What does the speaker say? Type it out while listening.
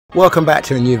Welcome back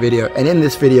to a new video, and in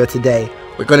this video today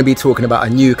we're going to be talking about a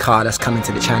new car that's coming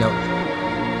to the channel.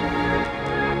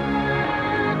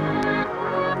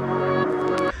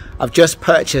 I've just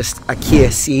purchased a Kia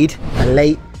Ceed, a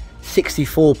late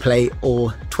 64 plate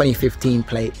or 2015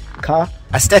 plate car.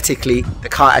 Aesthetically, the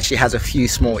car actually has a few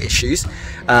small issues.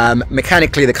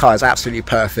 Mechanically, the car is absolutely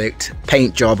perfect.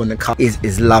 Paint job on the car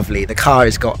is lovely. The car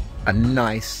has got a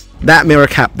nice... That mirror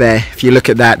cap there, if you look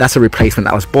at that, that's a replacement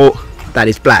that was bought. That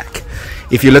is black.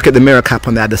 If you look at the mirror cap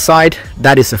on the other side,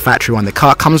 that is the factory one the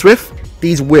car comes with.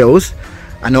 These wheels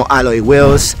are not alloy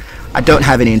wheels. I don't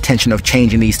have any intention of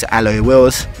changing these to alloy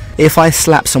wheels. If I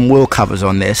slap some wheel covers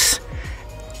on this,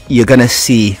 you're gonna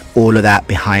see all of that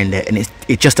behind it, and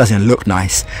it just doesn't look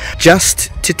nice.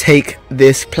 Just to take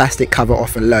this plastic cover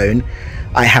off alone,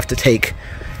 I have to take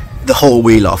the whole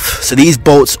wheel off. So these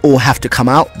bolts all have to come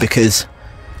out because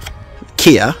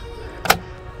Kia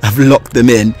have locked them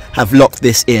in, have locked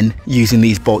this in using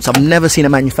these bolts. I've never seen a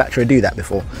manufacturer do that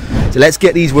before. So let's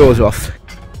get these wheels off.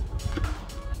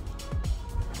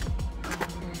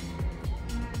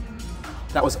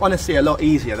 That was honestly a lot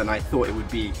easier than I thought it would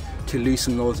be to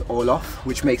loosen those all off,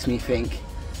 which makes me think,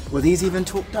 were these even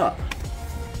torqued up?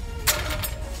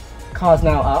 Car's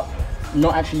now up. I'm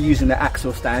not actually using the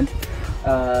axle stand,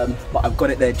 but I've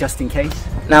got it there just in case.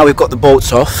 Now we've got the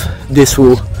bolts off, this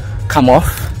will come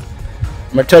off.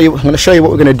 I'm going to show you what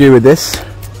we're going to do with this.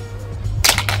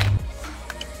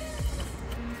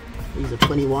 These are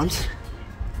 21s.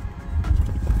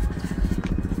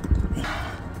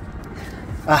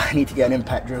 I need to get an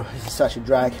impact drill. This is such a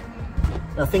drag.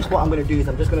 And I think what I'm going to do is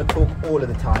I'm just going to torque all of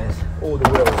the tyres, all the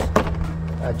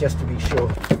wheels, just to be sure.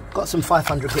 Got some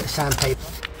 500 grit sandpaper.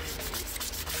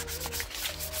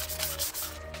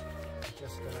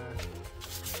 Just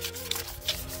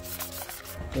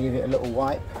going to give it a little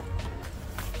wipe.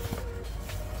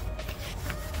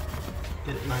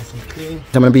 Get it nice and clean.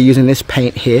 I'm going to be using this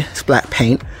paint here, this black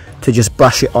paint, to just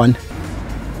brush it on.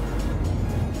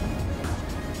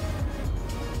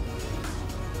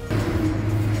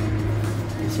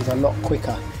 This is a lot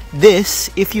quicker.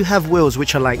 This, if you have wheels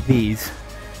which are like these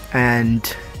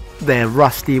and they're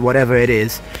rusty, whatever it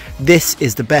is, this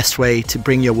is the best way to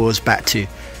bring your wheels back to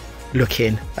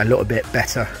looking a little bit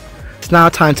better. It's now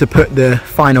time to put the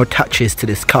final touches to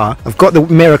this car. I've got the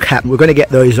mirror cap, we're going to get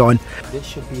those on. This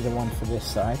should be the one for this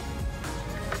side.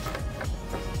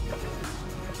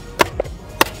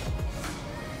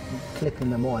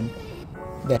 Clipping them on.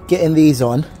 Getting these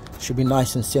on should be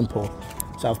nice and simple.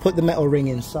 So I've put the metal ring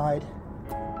inside.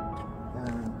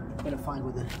 I'm going to find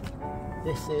where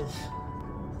this is.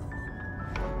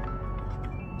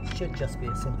 It should just be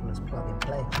as simple as plug and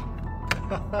play.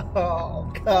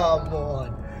 Oh, come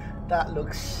on. That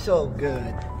looks so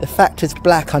good. The fact it's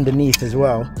black underneath as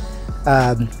well,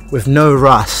 with no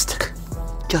rust,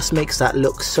 just makes that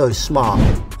look so smart.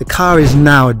 The car is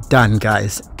now done,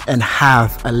 guys, and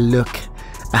have a look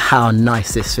at how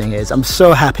nice this thing is. I'm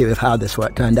so happy with how this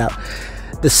work turned out.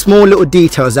 The small little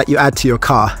details that you add to your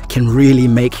car can really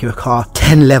make your car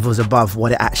 10 levels above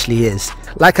what it actually is.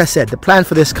 Like I said, the plan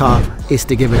for this car is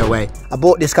to give it away. I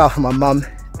bought this car for my mum,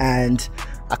 and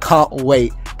I can't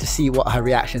wait to see what her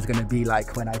reaction is going to be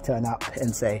like when I turn up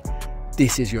and say,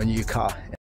 this is your new car.